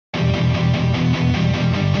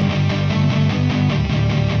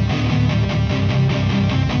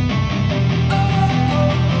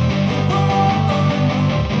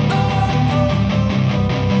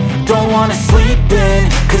wanna sleep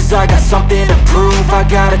in, cause I got something to prove. I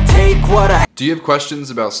gotta take what I... Do you have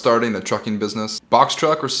questions about starting a trucking business? Box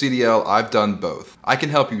truck or CDL, I've done both. I can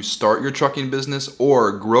help you start your trucking business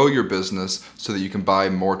or grow your business so that you can buy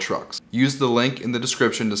more trucks. Use the link in the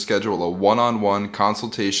description to schedule a one-on-one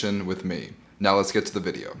consultation with me. Now let's get to the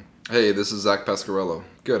video. Hey, this is Zach Pasquarello.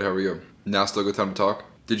 Good, how are you? Now still a good time to talk?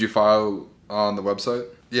 Did you file on the website?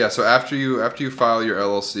 Yeah, so after you file your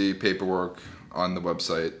LLC paperwork on the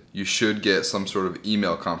website, you should get some sort of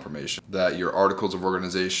email confirmation that your articles of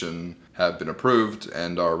organization have been approved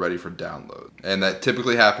and are ready for download. And that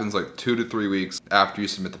typically happens like 2 to 3 weeks after you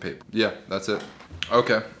submit the paper. Yeah, that's it.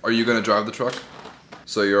 Okay, are you gonna drive the truck?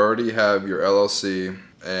 So you already have your LLC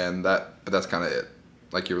and that's kind of it.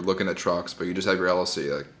 Like you're looking at trucks, but you just have your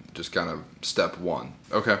LLC, like just kind of step one.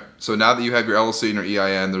 Okay, so now that you have your LLC and your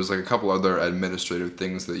EIN, there's like a couple other administrative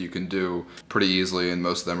things that you can do pretty easily, and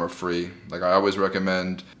most of them are free. Like I always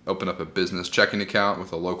recommend open up a business checking account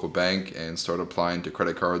with a local bank and start applying to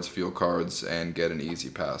credit cards, fuel cards, and get an easy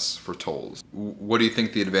pass for tolls. What do you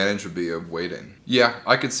think the advantage would be of waiting? Yeah,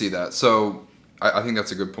 I could see that. So I think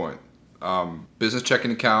that's a good point. Business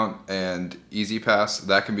checking account and easy pass,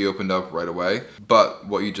 that can be opened up right away. But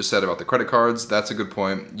what you just said about the credit cards, that's a good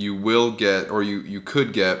point. You will get, or you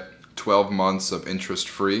could get 12 months of interest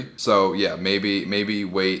free. So yeah, maybe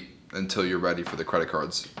wait until you're ready for the credit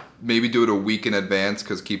cards. Maybe do it a week in advance,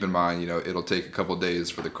 because keep in mind, it'll take a couple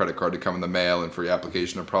days for the credit card to come in the mail and for your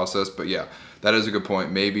application to process. But yeah, that is a good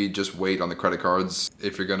point. Maybe just wait on the credit cards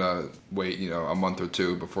if you're gonna wait, a month or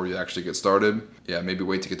two before you actually get started. Yeah, maybe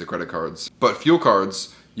wait to get the credit cards. But fuel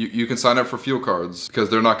cards, you can sign up for fuel cards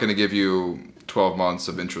because they're not gonna give you 12 months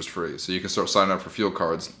of interest free. So you can start signing up for fuel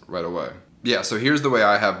cards right away. Yeah, so here's the way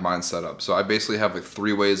I have mine set up. So I basically have like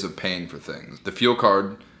 3 ways of paying for things. The fuel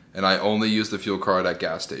card, and I only use the fuel card at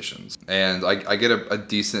gas stations. And I get a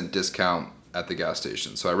decent discount at the gas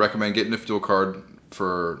station. So I recommend getting a fuel card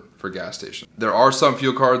for gas stations. There are some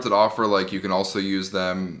fuel cards that offer, like, you can also use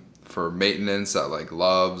them for maintenance at like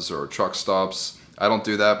Love's or truck stops. I don't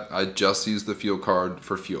do that. I just use the fuel card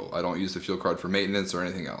for fuel. I don't use the fuel card for maintenance or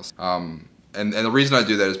anything else. And the reason I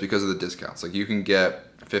do that is because of the discounts. Like you can get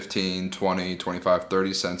 15, 20, 25,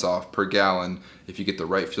 30 cents off per gallon if you get the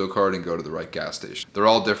right fuel card and go to the right gas station. They're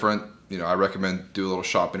all different. I recommend do a little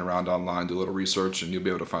shopping around online, do a little research, and you'll be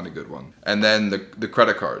able to find a good one. And then the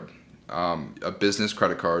credit card, a business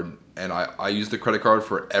credit card, and I use the credit card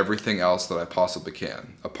for everything else that I possibly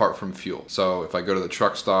can, apart from fuel. So if I go to the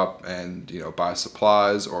truck stop and buy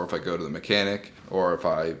supplies, or if I go to the mechanic, or if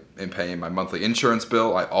I am paying my monthly insurance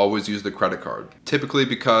bill, I always use the credit card. Typically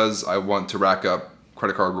because I want to rack up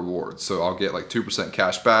credit card rewards. So I'll get like 2%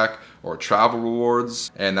 cash back or travel rewards,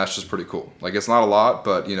 and that's just pretty cool. Like it's not a lot,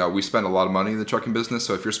 but we spend a lot of money in the trucking business.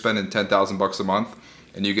 So if you're spending 10,000 bucks a month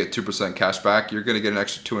and you get 2% cash back, you're gonna get an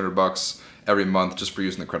extra 200 bucks every month just for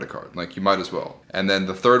using the credit card. Like you might as well. And then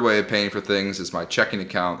the third way of paying for things is my checking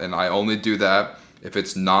account, and I only do that if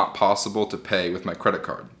it's not possible to pay with my credit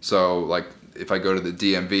card. So like if I go to the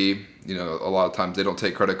DMV, a lot of times they don't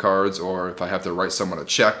take credit cards, or if I have to write someone a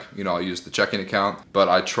check, I'll use the checking account. But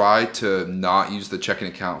I try to not use the checking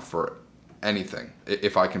account for anything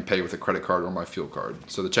if I can pay with a credit card or my fuel card.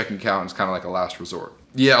 So the checking account is kind of like a last resort.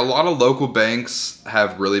 Yeah, a lot of local banks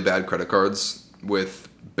have really bad credit cards with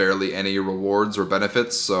barely any rewards or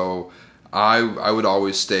benefits. So I would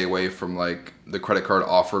always stay away from like the credit card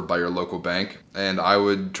offered by your local bank, and I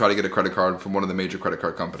would try to get a credit card from one of the major credit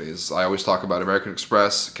card companies. I always talk about American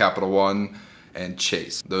Express, Capital One, and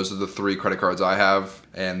Chase. Those are the 3 credit cards I have,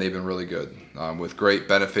 and they've been really good with great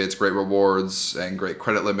benefits, great rewards, and great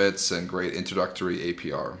credit limits, and great introductory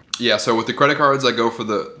APR. Yeah, so with the credit cards, I go for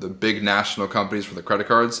the big national companies for the credit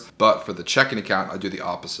cards, but for the checking account, I do the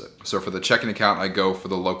opposite. So for the checking account, I go for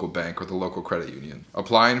the local bank or the local credit union.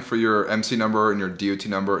 Applying for your MC number and your DOT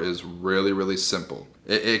number is really, really simple.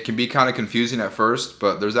 It can be kind of confusing at first,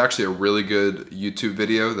 but there's actually a really good YouTube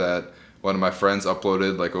video that one of my friends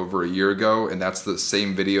uploaded like over a year ago, and that's the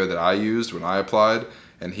same video that I used when I applied,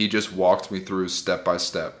 and he just walked me through step by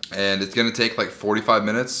step. And it's gonna take like 45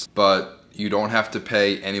 minutes, but you don't have to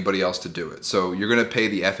pay anybody else to do it. So you're gonna pay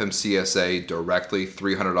the FMCSA directly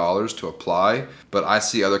 $300 to apply, but I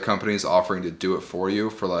see other companies offering to do it for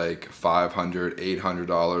you for like $500,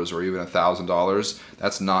 $800, or even $1,000.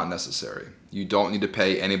 That's not necessary. You don't need to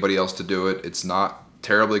pay anybody else to do it. It's not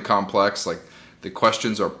terribly complex. Like the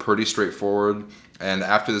questions are pretty straightforward. And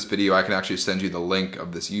after this video, I can actually send you the link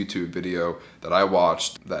of this YouTube video that I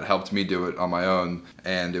watched that helped me do it on my own.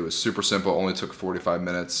 And it was super simple, only took 45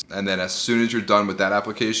 minutes. And then as soon as you're done with that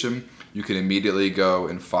application, you can immediately go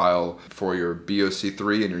and file for your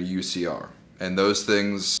BOC3 and your UCR. And those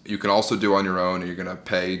things you can also do on your own, and you're gonna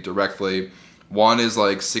pay directly. One is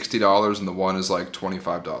like $60 and the one is like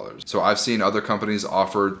 $25. So I've seen other companies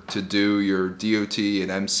offer to do your DOT and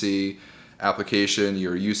MC application,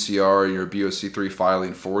 your UCR, your BOC3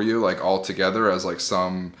 filing for you, like all together as like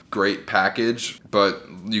some great package. But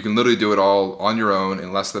you can literally do it all on your own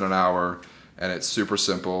in less than an hour. And it's super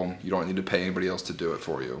simple. You don't need to pay anybody else to do it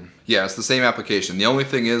for you. Yeah, it's the same application. The only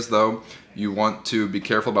thing is though, you want to be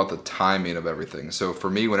careful about the timing of everything. So for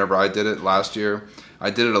me, whenever I did it last year, I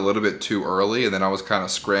did it a little bit too early, and then I was kind of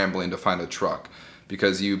scrambling to find a truck,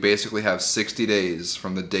 because you basically have 60 days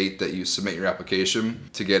from the date that you submit your application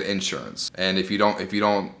to get insurance. And if you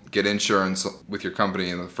don't get insurance with your company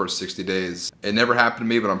in the first 60 days, it never happened to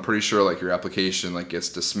me, but I'm pretty sure like your application like gets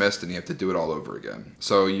dismissed and you have to do it all over again.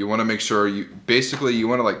 So you want to make sure you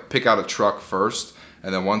want to like pick out a truck first,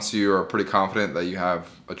 and then once you are pretty confident that you have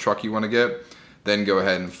a truck you want to get, then go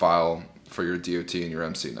ahead and file for your DOT and your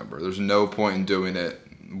MC number. There's no point in doing it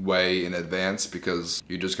way in advance, because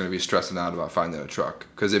you're just going to be stressing out about finding a truck,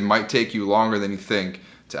 because it might take you longer than you think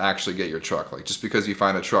to actually get your truck. Like just because you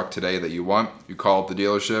find a truck today that you want, you call up the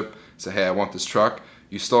dealership, say, hey, I want this truck,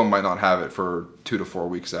 you still might not have it for 2 to 4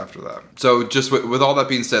 weeks after that. So just with all that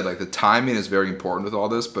being said, like the timing is very important with all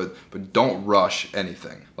this, but don't rush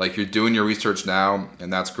anything. Like you're doing your research now,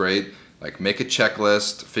 and that's great. Like make a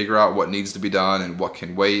checklist, figure out what needs to be done and what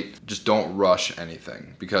can wait. Just don't rush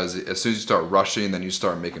anything, because as soon as you start rushing, then you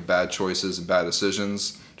start making bad choices and bad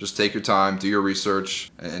decisions. Just take your time, do your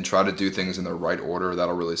research, and try to do things in the right order.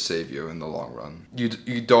 That'll really save you in the long run.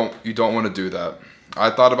 You don't want to do that.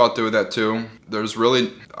 I thought about doing that too.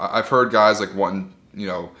 I've heard guys like wanting,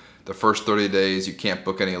 the first 30 days you can't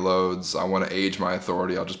book any loads. I want to age my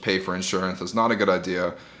authority. I'll just pay for insurance. That's not a good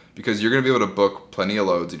idea, because you're going to be able to book plenty of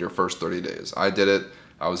loads in your first 30 days. I did it.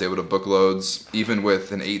 I was able to book loads. Even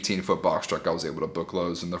with an 18-foot box truck, I was able to book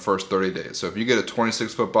loads in the first 30 days. So if you get a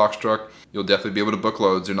 26-foot box truck, you'll definitely be able to book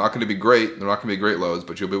loads. They're not going to be great. They're not going to be great loads,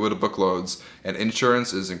 but you'll be able to book loads. And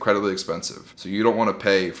insurance is incredibly expensive. So you don't want to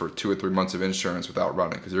pay for 2 or 3 months of insurance without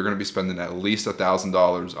running, because you're going to be spending at least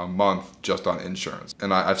 $1,000 a month just on insurance.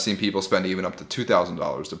 And I've seen people spend even up to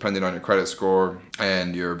 $2,000, depending on your credit score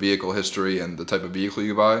and your vehicle history and the type of vehicle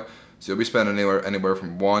you buy. So you'll be spending anywhere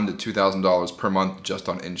from $1,000 to $2,000 per month just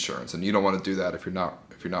on insurance, and you don't want to do that if you're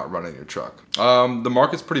not running your truck. The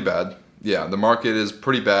market's pretty bad. Yeah, the market is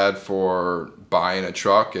pretty bad for buying a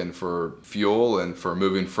truck and for fuel and for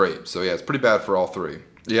moving freight. So yeah, it's pretty bad for all three.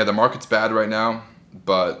 Yeah, the market's bad right now,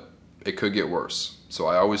 but it could get worse. So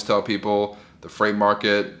I always tell people the freight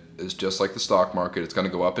market is just like the stock market. It's going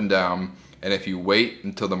to go up and down. And if you wait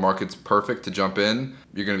until the market's perfect to jump in,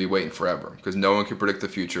 you're going to be waiting forever, because no one can predict the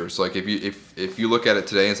future. So like if you look at it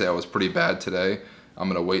today and say, oh, it was pretty bad today, I'm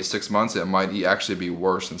going to wait 6 months, it might actually be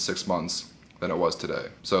worse in 6 months than it was today.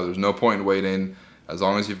 So there's no point in waiting. As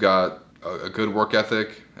long as you've got a good work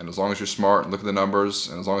ethic, and as long as you're smart and look at the numbers,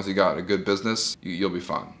 and as long as you got a good business, you'll be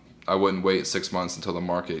fine. I wouldn't wait 6 months until the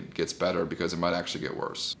market gets better, because it might actually get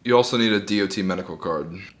worse. You also need a DOT medical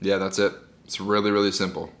card. Yeah, that's it. It's really, really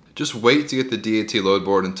simple. Just wait to get the DOT load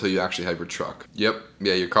board until you actually have your truck. Yep,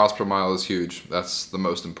 yeah, your cost per mile is huge. That's the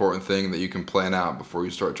most important thing that you can plan out before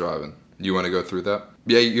you start driving. You want to go through that?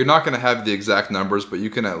 Yeah, you're not going to have the exact numbers, but you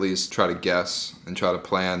can at least try to guess and try to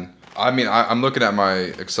plan. I mean, I'm looking at my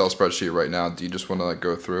Excel spreadsheet right now. Do you just want to like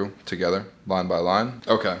go through together, line by line?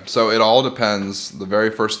 Okay, so it all depends. The very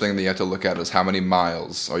first thing that you have to look at is how many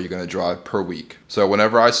miles are you going to drive per week. So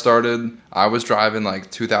whenever I started, I was driving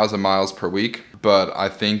like 2,000 miles per week. But I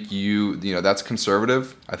think that's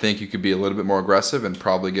conservative. I think you could be a little bit more aggressive and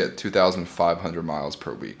probably get 2,500 miles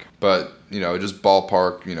per week. But, just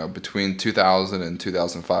ballpark, between 2,000 and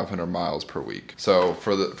 2,500 miles per week. So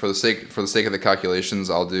for the sake of the calculations,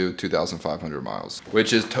 I'll do 2,500 miles,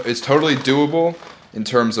 which is it's totally doable in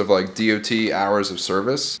terms of like DOT hours of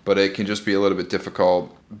service, but it can just be a little bit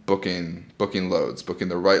difficult booking loads, booking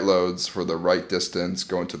the right loads for the right distance,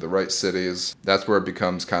 going to the right cities. That's where it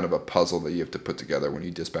becomes kind of a puzzle that you have to put together when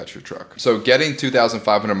you dispatch your truck. So getting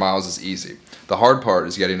 2,500 miles is easy. The hard part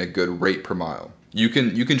is getting a good rate per mile. You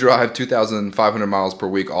can drive 2,500 miles per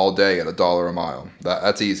week all day at $1 a mile.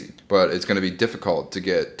 That's easy. But it's going to be difficult to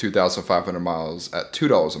get 2,500 miles at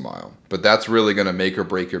 $2 a mile. But that's really going to make or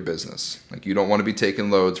break your business. Like, you don't want to be taking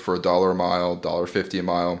loads for $1 a mile, $1.50 a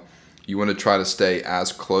mile. You want to try to stay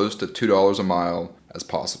as close to $2 a mile as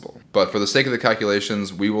possible. But for the sake of the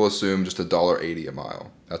calculations, we will assume just $1.80 a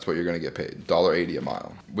mile. That's what you're going to get paid, $1.80 a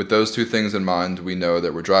mile. With those two things in mind, we know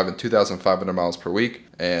that we're driving 2,500 miles per week,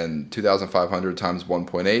 and 2,500 times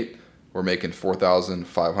 1.8, we're making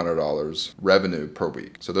 $4,500 revenue per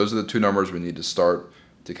week. So those are the two numbers we need to start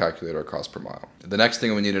to calculate our cost per mile. The next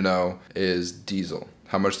thing we need to know is diesel.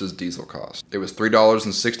 How much does diesel cost? It was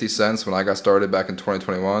 $3.60 when I got started back in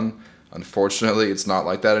 2021. Unfortunately, it's not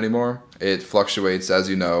like that anymore. It fluctuates, as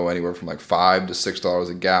you know, anywhere from like $5 to $6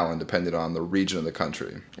 a gallon, depending on the region of the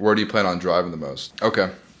country. Where do you plan on driving the most?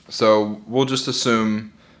 Okay, so we'll just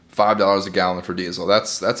assume $5 a gallon for diesel.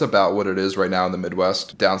 That's about what it is right now in the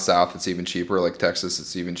Midwest. Down south, it's even cheaper. Like Texas,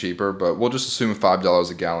 it's even cheaper. But we'll just assume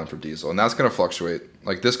 $5 a gallon for diesel, and that's going to fluctuate.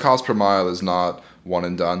 Like, this cost per mile is not one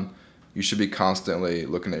and done. You should be constantly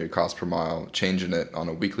looking at your cost per mile, changing it on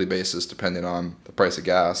a weekly basis depending on the price of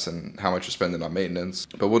gas and how much you're spending on maintenance.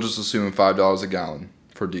 But we'll just assume $5 a gallon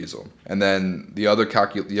for diesel. And then the other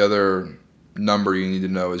number you need to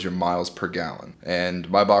know is your miles per gallon. And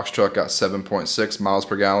my box truck got 7.6 miles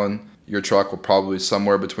per gallon. Your truck will probably be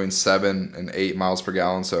somewhere between 7 and 8 miles per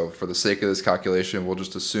gallon. So for the sake of this calculation, we'll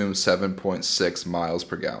just assume 7.6 miles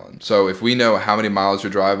per gallon. So if we know how many miles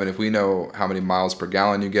you're driving, if we know how many miles per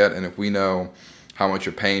gallon you get, and if we know how much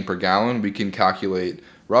you're paying per gallon, we can calculate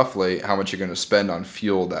roughly how much you're going to spend on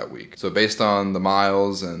fuel that week. So based on the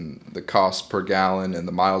miles and the cost per gallon and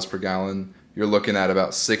the miles per gallon, you're looking at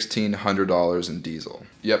about $1,600 in diesel.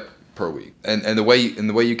 Yep, per week. And the way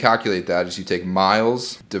you calculate that is you take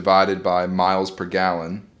miles divided by miles per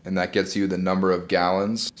gallon, and that gets you the number of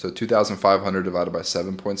gallons. So 2,500 divided by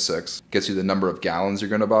 7.6 gets you the number of gallons you're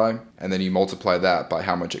going to buy, and then you multiply that by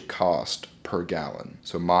how much it cost per gallon.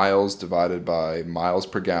 So miles divided by miles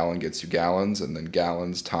per gallon gets you gallons, and then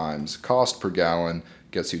gallons times cost per gallon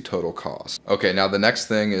gets you total cost. Okay, now the next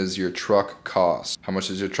thing is your truck cost. How much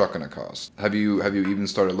is your truck gonna cost? Have you even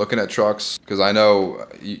started looking at trucks? Because I know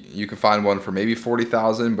you can find one for maybe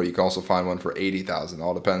 $40,000, but you can also find one for $80,000.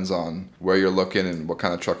 All depends on where you're looking and what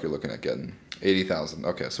kind of truck you're looking at getting. $80,000.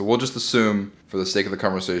 Okay, so we'll just assume, for the sake of the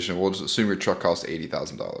conversation, we'll just assume your truck costs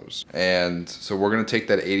 $80,000. And so we're gonna take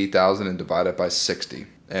that $80,000 and divide it by 60.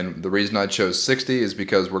 And the reason I chose 60 is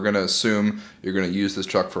because we're going to assume you're going to use this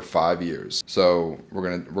truck for 5 years. So we're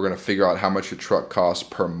going to figure out how much your truck costs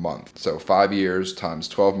per month. So 5 years times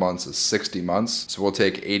 12 months is 60 months. So we'll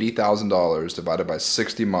take $80,000 divided by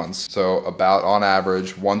 60 months. So about on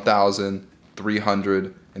average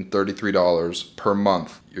 $1,333 per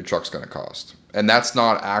month your truck's going to cost. And that's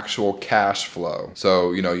not actual cash flow.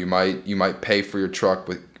 So, you know, you might pay for your truck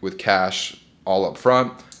with cash all up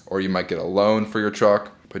front, or you might get a loan for your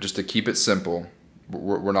truck. But just to keep it simple,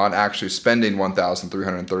 we're not actually spending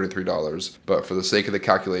 $1,333, but for the sake of the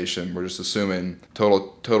calculation, we're just assuming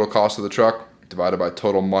total cost of the truck divided by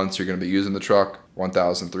total months you're going to be using the truck,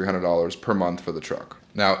 $1,300 per month for the truck.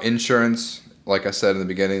 Now, insurance, like I said in the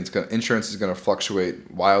beginning, insurance is going to fluctuate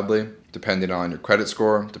wildly depending on your credit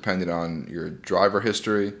score, depending on your driver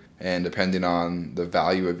history, and depending on the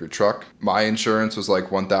value of your truck. My insurance was like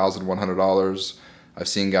 $1,100. I've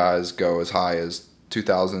seen guys go as high as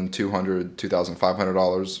 $2,200,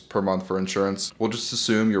 $2,500 per month for insurance. We'll just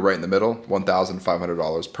assume you're right in the middle,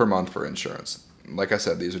 $1,500 per month for insurance. Like I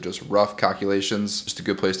said, these are just rough calculations, just a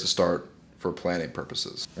good place to start for planning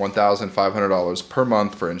purposes. $1,500 per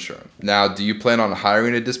month for insurance. Now, do you plan on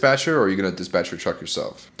hiring a dispatcher, or are you going to dispatch your truck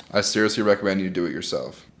yourself? I seriously recommend you do it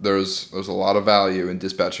yourself. There's a lot of value in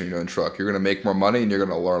dispatching your own truck. You're going to make more money and you're going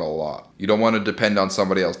to learn a lot. You don't want to depend on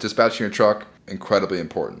somebody else. Dispatching your truck, incredibly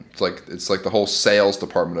important. It's like the whole sales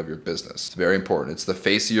department of your business. It's very important. It's the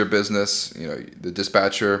face of your business. You know, the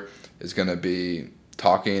dispatcher is going to be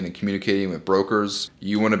talking and communicating with brokers.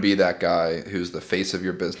 You want to be that guy who's the face of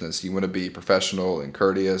your business. You want to be professional and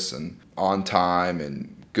courteous and on time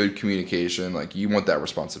and good communication. Like, you want that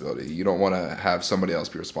responsibility. You don't want to have somebody else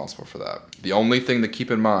be responsible for that. The only thing to keep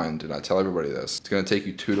in mind, and I tell everybody this, it's going to take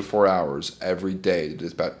you 2 to 4 hours every day to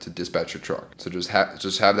dispatch your truck. So just have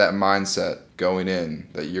that mindset going in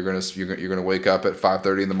that you're going to wake up at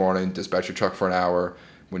 5:30 in the morning, dispatch your truck for an hour.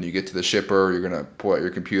 When you get to the shipper, you're going to pull out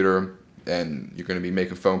your computer and you're going to be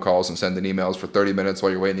making phone calls and sending emails for 30 minutes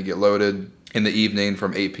while you're waiting to get loaded. In the evening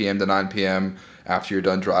from 8 p.m. to 9 p.m., after you're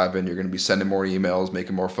done driving, you're going to be sending more emails,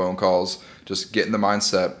 making more phone calls. Just get in the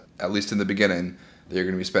mindset, at least in the beginning, that you're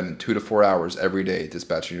going to be spending 2 to 4 hours every day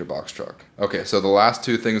dispatching your box truck. Okay, so the last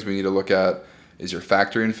two things we need to look at is your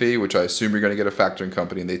factoring fee, which I assume you're going to get a factoring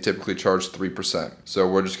company, and they typically charge 3%. So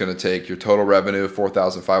we're just going to take your total revenue,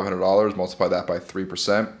 $4,500, multiply that by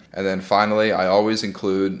 3%. And then finally, I always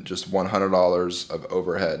include just $100 of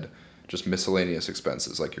overhead, just miscellaneous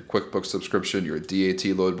expenses, like your QuickBooks subscription, your DAT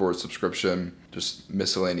load board subscription, just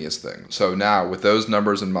miscellaneous things. So now, with those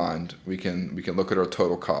numbers in mind, we can look at our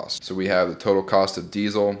total cost. So we have the total cost of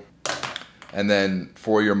diesel, And then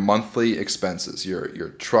for your monthly expenses, your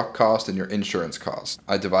truck cost and your insurance cost,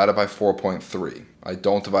 I divide it by 4.3. I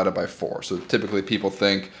don't divide it by 4. So typically people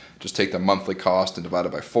think just take the monthly cost and divide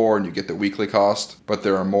it by 4 and you get the weekly cost. But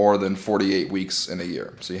there are more than 48 weeks in a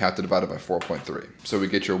year. So you have to divide it by 4.3. So we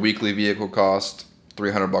get your weekly vehicle cost,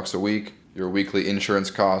 $300 a week. Your weekly insurance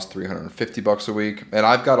cost, $350 a week. And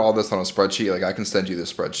I've got all this on a spreadsheet. Like I can send you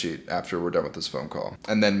this spreadsheet after we're done with this phone call.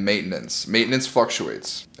 And then maintenance. Maintenance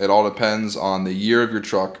fluctuates. It all depends on the year of your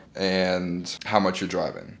truck and how much you're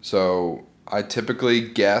driving. So I typically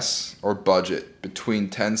guess or budget between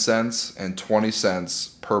 10 cents and 20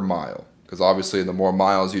 cents per mile. Because obviously the more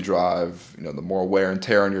miles you drive, the more wear and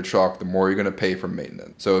tear on your truck, the more you're gonna pay for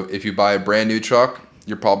maintenance. So if you buy a brand new truck,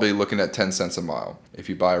 you're probably looking at 10 cents a mile. If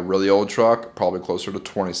you buy a really old truck, probably closer to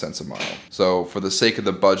 20 cents a mile. So for the sake of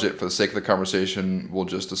the budget, for the sake of the conversation, we'll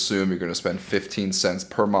just assume you're going to spend 15 cents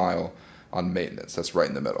per mile on maintenance. That's right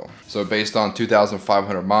in the middle. So based on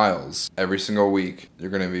 2,500 miles, every single week, you're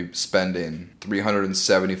going to be spending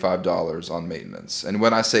 $375 on maintenance. And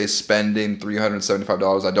when I say spending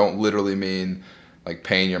 $375, I don't literally mean like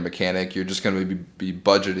paying your mechanic. You're just going to be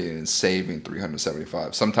budgeting and saving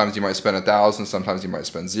 $375. Sometimes you might spend $1,000, sometimes you might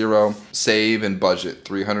spend $0. Save and budget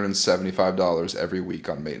 $375 every week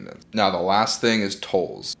on maintenance. Now the last thing is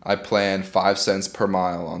tolls. I plan 5 cents per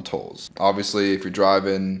mile on tolls. Obviously, if you're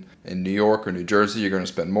driving in New York or New Jersey, you're going to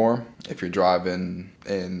spend more. If you're driving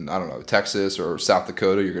in, I don't know, Texas or South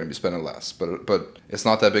Dakota, you're going to be spending less. But it's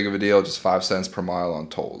not that big of a deal, just 5 cents per mile on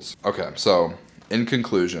tolls. Okay, so in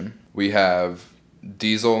conclusion, we have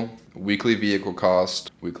diesel, weekly vehicle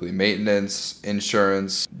cost, weekly maintenance,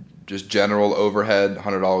 insurance, just general overhead,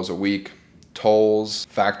 $100 a week, tolls,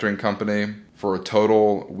 factoring company, for a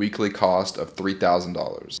total weekly cost of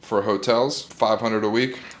 $3,000. For hotels, $500 a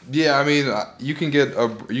week. Yeah, I mean, you can get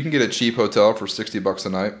a cheap hotel for $60 a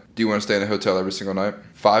night. Do you want to stay in a hotel every single night?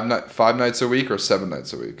 5 nights a week or 7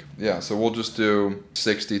 nights a week? Yeah, so we'll just do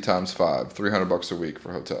 60 times 5, $300 a week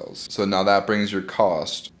for hotels. So now that brings your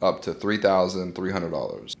cost up to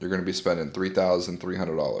 $3,300. You're going to be spending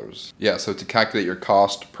 $3,300. Yeah, so to calculate your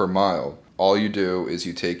cost per mile, all you do is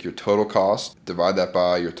you take your total cost, divide that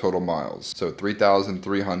by your total miles. So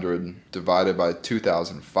 3,300 divided by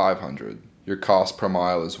 2,500. Your cost per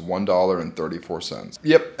mile is $1.34.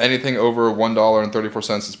 Yep, anything over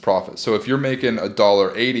 $1.34 is profit. So if you're making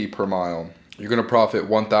 $1.80 per mile, you're going to profit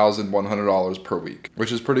 $1,100 per week,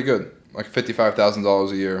 which is pretty good. Like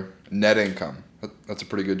 $55,000 a year net income. That's a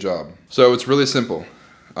pretty good job. So it's really simple.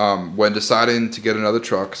 When deciding to get another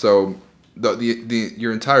truck, so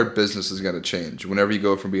your entire business is going to change. Whenever you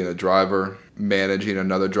go from being a driver, managing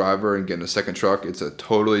another driver, and getting a second truck, it's a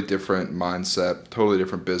totally different mindset, totally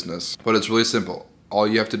different business. But it's really simple. All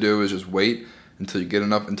you have to do is just wait until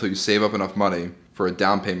you save up enough money for a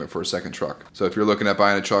down payment for a second truck. So if you're looking at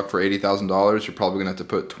buying a truck for $80,000, you're probably going to have to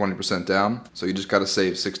put 20% down. So you just got to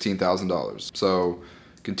save $16,000. So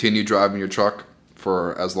continue driving your truck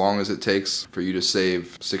for as long as it takes for you to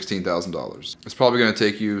save $16,000. It's probably going to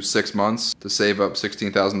take you 6 months to save up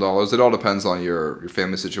 $16,000. It all depends on your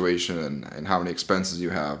family situation and how many expenses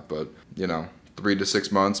you have, but 3 to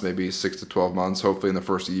 6 months, maybe 6 to 12 months. Hopefully in the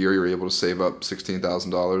first year you're able to save up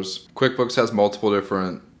 $16,000. QuickBooks has multiple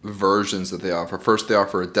different versions that they offer. First, they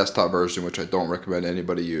offer a desktop version, which I don't recommend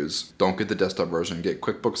anybody use. Don't get the desktop version. Get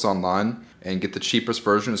QuickBooks Online and get the cheapest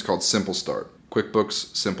version. It's called Simple Start.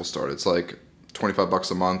 QuickBooks Simple Start. It's like $25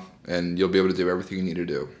 a month and you'll be able to do everything you need to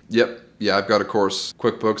do. Yep. Yeah, I've got a course,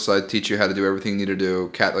 QuickBooks. I teach you how to do everything you need to do.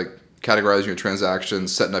 Categorizing your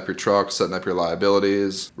transactions, setting up your truck, setting up your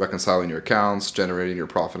liabilities, reconciling your accounts, generating your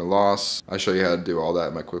profit and loss. I show you how to do all that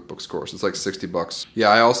in my QuickBooks course. It's like $60. Yeah,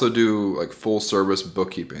 I also do like full service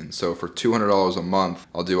bookkeeping. So for $200 a month,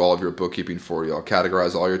 I'll do all of your bookkeeping for you. I'll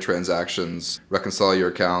categorize all your transactions, reconcile your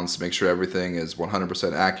accounts, make sure everything is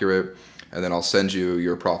 100% accurate. And then I'll send you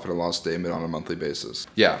your profit and loss statement on a monthly basis.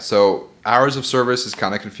 Yeah, so hours of service is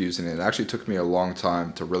kind of confusing. It actually took me a long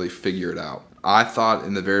time to really figure it out. I thought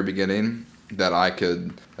in the very beginning that I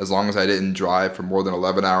could, as long as I didn't drive for more than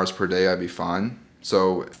 11 hours per day, I'd be fine.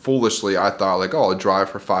 So foolishly, I thought like, I'll drive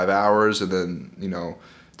for 5 hours and then,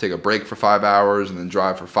 take a break for 5 hours and then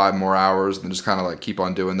drive for 5 more hours and then just kind of like keep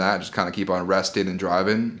on doing that, just kind of keep on resting and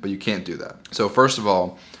driving, but you can't do that. So first of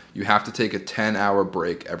all, you have to take a 10-hour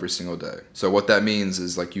break every single day. So what that means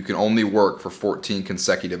is like you can only work for 14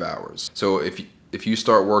 consecutive hours. So if you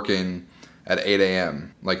start working at 8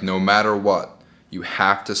 a.m., like no matter what, you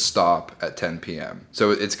have to stop at 10 p.m.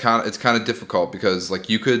 So it's kind of difficult because like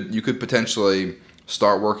you could potentially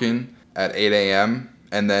start working at 8 a.m.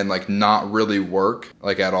 and then like not really work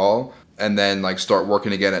like at all and then like start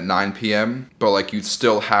working again at 9 p.m. But like you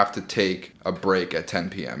still have to take a break at 10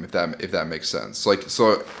 p.m. if that makes sense. Like,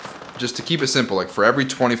 so just to keep it simple, like for every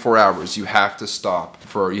 24 hours, you have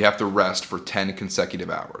to rest for 10 consecutive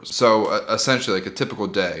hours. So essentially like a typical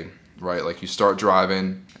day, right? Like you start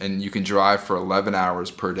driving and you can drive for 11 hours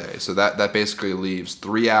per day. So that basically leaves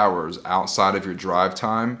 3 hours outside of your drive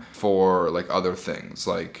time for like other things,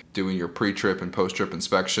 like doing your pre-trip and post-trip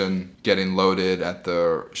inspection, getting loaded at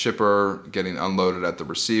the shipper, getting unloaded at the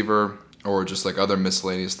receiver, or just like other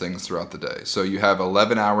miscellaneous things throughout the day. So you have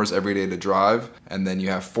 11 hours every day to drive, and then you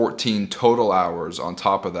have 14 total hours on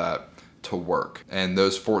top of that to work. And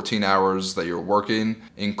those 14 hours that you're working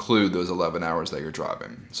include those 11 hours that you're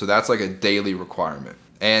driving. So that's like a daily requirement.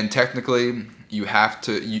 And technically, you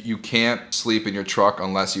can't sleep in your truck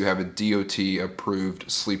unless you have a DOT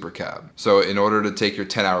approved sleeper cab. So in order to take your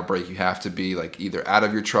 10-hour break, you have to be like either out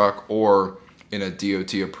of your truck or in a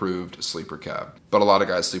DOT approved sleeper cab. But a lot of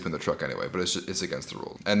guys sleep in the truck anyway, but it's against the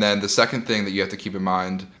rules. And then the second thing that you have to keep in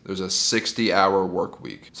mind, there's a 60-hour work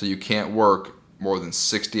week. So you can't work more than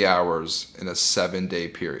 60 hours in a 7-day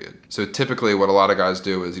period. So typically what a lot of guys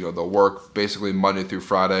do is, they'll work basically Monday through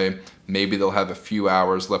Friday. Maybe they'll have a few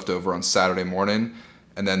hours left over on Saturday morning,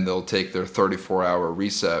 and then they'll take their 34-hour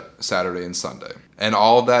reset Saturday and Sunday. And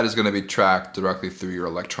all of that is going to be tracked directly through your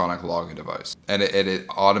electronic logging device. And it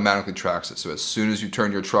automatically tracks it. So as soon as you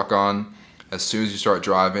turn your truck on, as soon as you start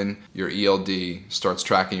driving, your ELD starts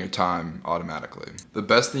tracking your time automatically. The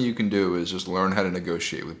best thing you can do is just learn how to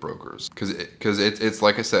negotiate with brokers. Because it's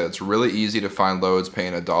like I said, it's really easy to find loads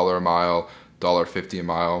paying $1 a mile, $1.50 a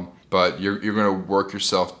mile, but you're going to work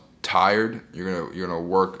yourself tired. You're gonna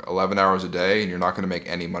work 11 hours a day, and you're not gonna make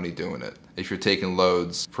any money doing it if you're taking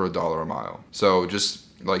loads for $1 a mile. So just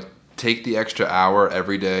like take the extra hour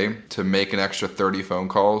every day to make an extra 30 phone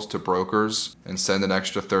calls to brokers and send an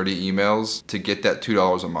extra 30 emails to get that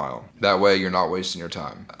 $2 a mile. That way you're not wasting your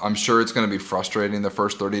time. I'm sure it's going to be frustrating the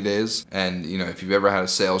first 30 days. And if you've ever had a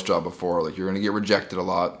sales job before, like you're going to get rejected a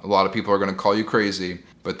lot. A lot of people are going to call you crazy,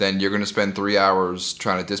 but then you're going to spend 3 hours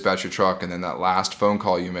trying to dispatch your truck, and then that last phone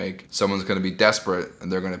call you make, someone's going to be desperate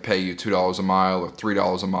and they're going to pay you $2 a mile or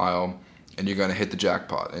 $3 a mile, and you're going to hit the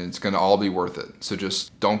jackpot, and it's going to all be worth it. So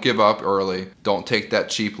just don't give up early. Don't take that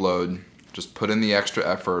cheap load. Just put in the extra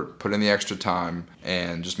effort, put in the extra time,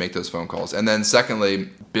 and just make those phone calls. And then secondly,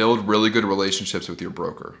 build really good relationships with your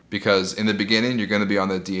broker, because in the beginning you're going to be on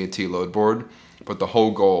the DAT load board, but the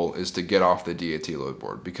whole goal is to get off the DAT load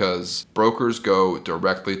board, because brokers go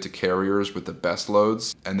directly to carriers with the best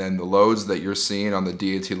loads, and then the loads that you're seeing on the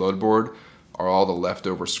DAT load board are all the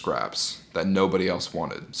leftover scraps that nobody else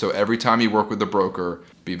wanted. So every time you work with the broker,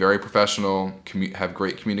 be very professional, have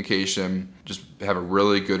great communication, just have a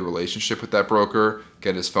really good relationship with that broker,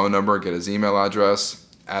 get his phone number, get his email address,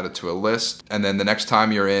 add it to a list, and then the next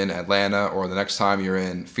time you're in Atlanta or the next time you're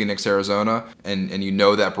in Phoenix, Arizona, and you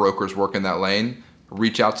know that broker's working that lane,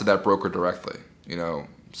 reach out to that broker directly.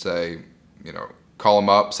 Call them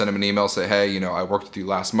up, send them an email, say, hey, I worked with you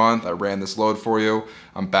last month, I ran this load for you,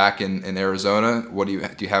 I'm back in Arizona, do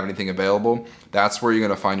you have anything available? That's where you're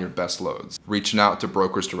gonna find your best loads, reaching out to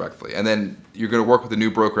brokers directly. And then you're gonna work with a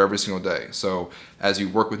new broker every single day. So as you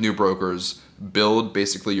work with new brokers, build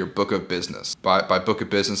basically your book of business. By book of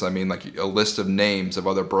business, I mean like a list of names of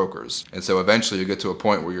other brokers. And so eventually you get to a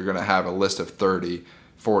point where you're gonna have a list of 30,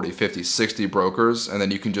 40, 50, 60 brokers, and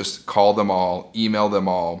then you can just call them all, email them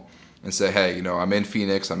all, and say, hey, I'm in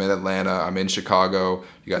Phoenix, I'm in Atlanta, I'm in Chicago,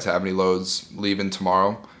 you guys have any loads leaving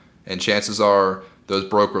tomorrow? And chances are those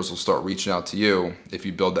brokers will start reaching out to you if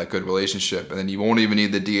you build that good relationship. And then you won't even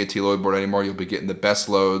need the DAT load board anymore, you'll be getting the best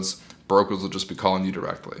loads, brokers will just be calling you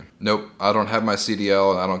directly. Nope, I don't have my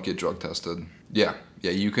CDL and I don't get drug tested. Yeah,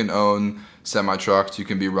 you can own semi-trucks, you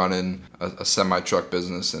can be running a semi-truck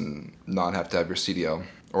business and not have to have your CDL,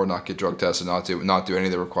 or not get drug tested, not do any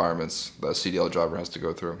of the requirements that a CDL driver has to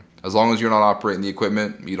go through. As long as you're not operating the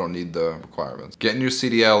equipment, you don't need the requirements. Getting your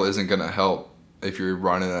CDL isn't gonna help if you're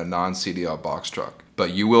running a non-CDL box truck,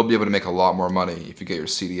 but you will be able to make a lot more money if you get your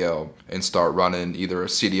CDL and start running either a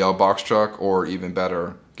CDL box truck, or even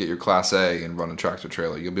better, get your Class A and run a tractor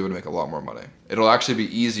trailer. You'll be able to make a lot more money. It'll actually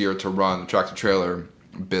be easier to run a tractor trailer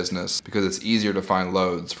business because it's easier to find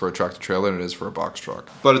loads for a tractor trailer than it is for a box truck.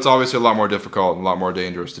 But it's obviously a lot more difficult and a lot more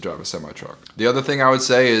dangerous to drive a semi-truck. The other thing I would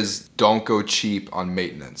say is don't go cheap on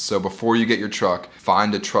maintenance. So before you get your truck,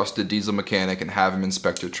 find a trusted diesel mechanic and have him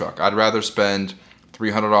inspect your truck. I'd rather spend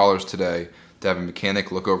 $300 today to have a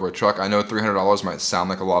mechanic look over a truck. I know $300 might sound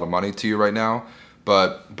like a lot of money to you right now,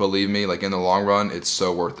 but believe me, like in the long run, it's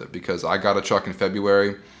so worth it, because I got a truck in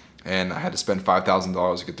February and I had to spend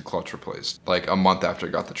 $5,000 to get the clutch replaced, like a month after I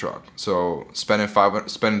got the truck. So spending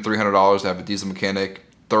 $300 to have a diesel mechanic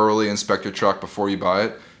thoroughly inspect your truck before you buy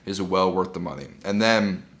it is well worth the money. And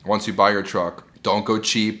then once you buy your truck, don't go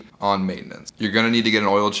cheap on maintenance. You're gonna need to get an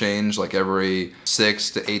oil change like every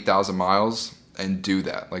 6,000 to 8,000 miles, and do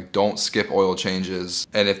that. Like, don't skip oil changes.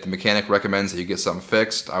 And if the mechanic recommends that you get something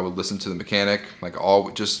fixed, I would listen to the mechanic. Like,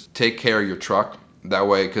 just take care of your truck. That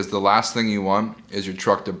way, because the last thing you want is your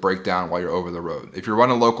truck to break down while you're over the road. If you're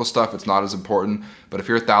running local stuff, it's not as important. But if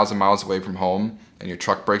you're 1,000 miles away from home and your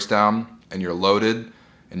truck breaks down and you're loaded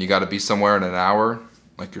and you got to be somewhere in an hour,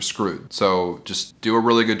 like, you're screwed. So just do a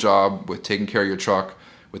really good job with taking care of your truck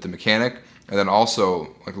with the mechanic. And then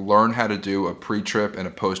also, like, learn how to do a pre-trip and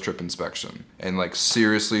a post-trip inspection. And, like,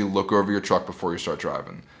 seriously look over your truck before you start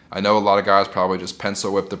driving. I know a lot of guys probably just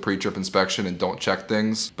pencil whip the pre-trip inspection and don't check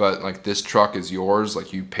things, but, like, this truck is yours.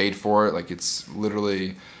 Like, you paid for it. Like, it's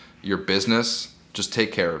literally your business. Just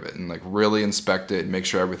take care of it and, like, really inspect it and make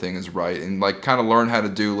sure everything is right. And, like, kind of learn how to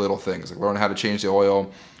do little things. Like, learn how to change the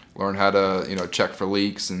oil, learn how to, you know, check for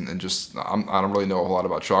leaks, and just, I don't really know a whole lot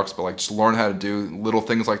about trucks, but, like, just learn how to do little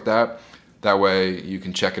things like that. That way you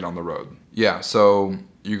can check it on the road. Yeah, so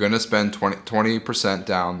you're gonna spend 20%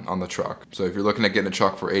 down on the truck. So if you're looking at getting a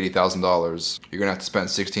truck for $80,000, you're gonna have to spend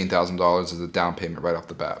 $16,000 as a down payment right off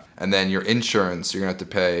the bat. And then your insurance, you're gonna have to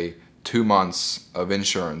pay 2 months of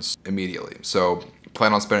insurance immediately. So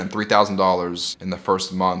plan on spending $3,000 in the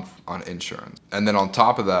first month on insurance. And then on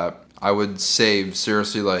top of that, I would save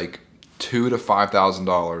seriously like $2,000 to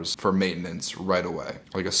 $5,000 for maintenance right away.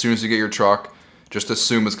 Like, as soon as you get your truck, just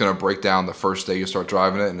assume it's gonna break down the first day you start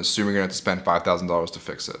driving it, and assume you're gonna have to spend $5,000 to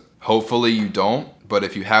fix it. Hopefully you don't, but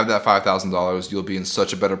if you have that $5,000, you'll be in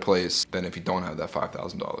such a better place than if you don't have that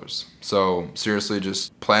 $5,000. So seriously,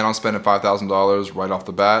 just plan on spending $5,000 right off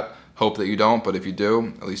the bat. Hope that you don't, but if you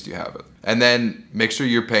do, at least you have it. And then make sure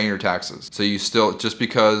you're paying your taxes. So you still, just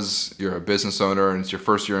because you're a business owner and it's your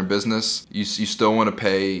first year in business, you still wanna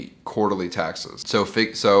pay quarterly taxes. So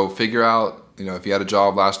figure out, you know, if you had a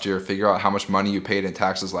job last year, figure out how much money you paid in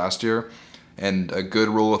taxes last year. And a good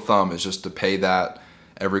rule of thumb is just to pay that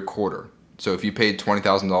every quarter. So if you paid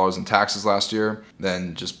 $20,000 in taxes last year,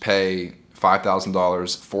 then just pay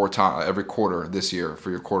 $5,000 every quarter this year for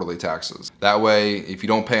your quarterly taxes. That way, if you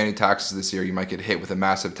don't pay any taxes this year, you might get hit with a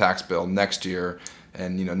massive tax bill next year.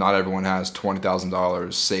 And, you know, not everyone has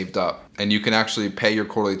 $20,000 saved up. And you can actually pay your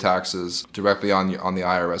quarterly taxes directly on the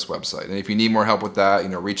IRS website. And if you need more help with that, you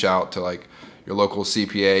know, reach out to like your local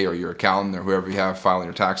CPA or your accountant or whoever you have filing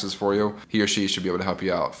your taxes for you. He or she should be able to help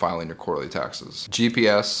you out filing your quarterly taxes.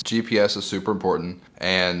 GPS is super important.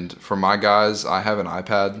 And for my guys, I have an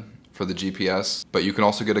iPad for the GPS, but you can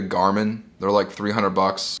also get a Garmin. They're like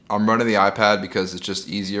 $300. I'm running the iPad because it's just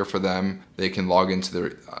easier for them. They can log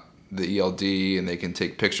into the ELD and they can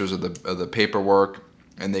take pictures of the paperwork,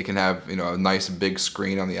 and they can have, you know, a nice big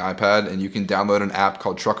screen on the iPad. And you can download an app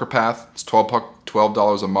called Trucker Path. It's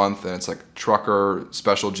 $12 a month, and it's like trucker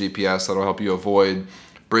special GPS that'll help you avoid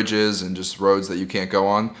bridges and just roads that you can't go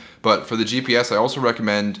on. But for the GPS, I also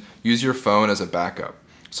recommend use your phone as a backup.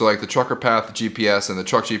 So like the Trucker Path GPS and the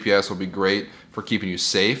Truck GPS will be great for keeping you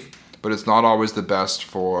safe, but it's not always the best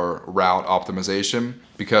for route optimization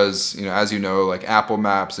because, you know, as you know, like Apple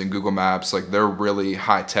Maps and Google Maps, like they're really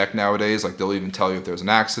high tech nowadays. Like they'll even tell you if there's an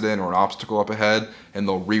accident or an obstacle up ahead, and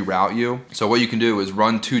they'll reroute you. So what you can do is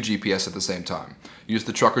run 2 GPS at the same time. Use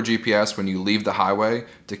the Trucker GPS when you leave the highway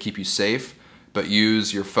to keep you safe, but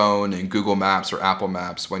use your phone and Google Maps or Apple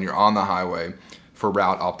Maps when you're on the highway for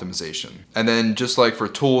route optimization. And then just like for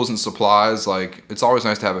tools and supplies, like it's always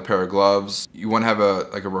nice to have a pair of gloves. You want to have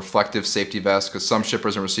a reflective safety vest because some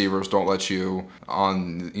shippers and receivers don't let you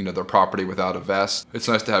on, you know, their property without a vest. It's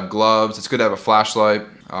nice to have gloves. It's good to have a flashlight.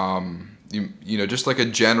 You know, just like a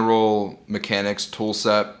general mechanics tool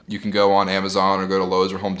set. You can go on Amazon or go to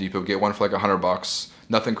Lowe's or Home Depot, get one for like $100.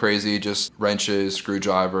 Nothing crazy, just wrenches,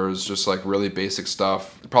 screwdrivers, just like really basic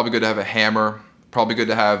stuff. Probably good to have a hammer. Probably good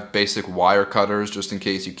to have basic wire cutters just in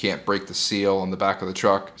case you can't break the seal on the back of the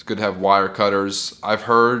truck. It's good to have wire cutters. I've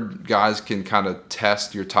heard guys can kind of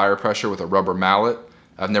test your tire pressure with a rubber mallet.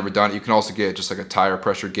 I've never done it. You can also get just like a tire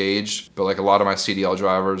pressure gauge, but like a lot of my CDL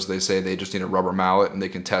drivers, they say they just need a rubber mallet and they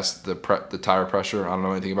can test the tire pressure. I don't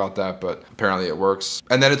know anything about that, but apparently it works.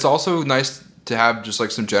 And then it's also nice to have just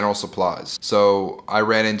like some general supplies. So I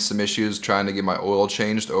ran into some issues trying to get my oil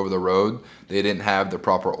changed over the road. They didn't have the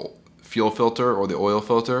proper fuel filter or the oil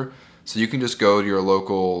filter. So you can just go to your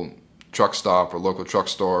local truck stop or local truck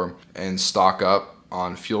store and stock up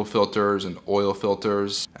on fuel filters and oil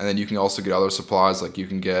filters. And then you can also get other supplies, like you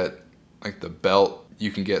can get like the belt.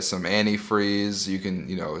 You can get some antifreeze. You can,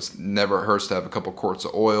 it never hurts to have a couple quarts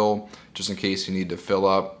of oil just in case you need to fill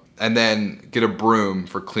up. And then get a broom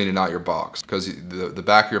for cleaning out your box, because the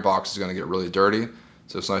back of your box is going to get really dirty.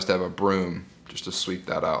 So it's nice to have a broom just to sweep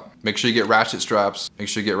that out. Make sure you get ratchet straps.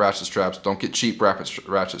 Don't get cheap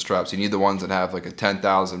ratchet straps. You need the ones that have like a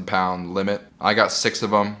 10,000 pound limit. I got 6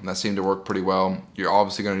 of them. That seemed to work pretty well. You're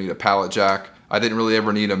obviously going to need a pallet jack. I didn't really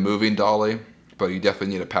ever need a moving dolly, but you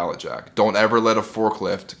definitely need a pallet jack. Don't ever let a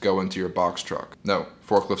forklift go into your box truck. No,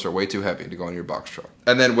 forklifts are way too heavy to go in your box truck.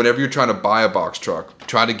 And then whenever you're trying to buy a box truck,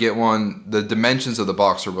 try to get one. The dimensions of the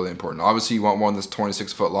box are really important. Obviously you want one that's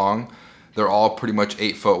 26 foot long. They're all pretty much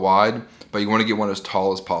 8 foot wide, but you want to get one as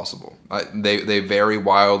tall as possible. They vary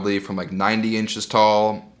wildly from like 90 inches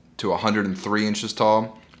tall to 103 inches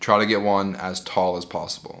tall. Try to get one as tall as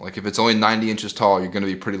possible. Like if it's only 90 inches tall, you're going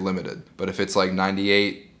to be pretty limited. But if it's like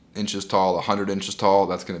 98 inches tall, 100 inches tall,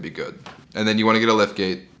 that's going to be good. And then you want to get a lift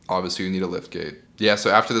gate. Obviously you need a lift gate. Yeah, so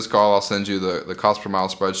after this call, I'll send you the cost per mile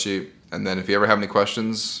spreadsheet. And then if you ever have any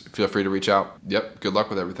questions, feel free to reach out. Yep, good luck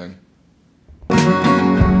with everything.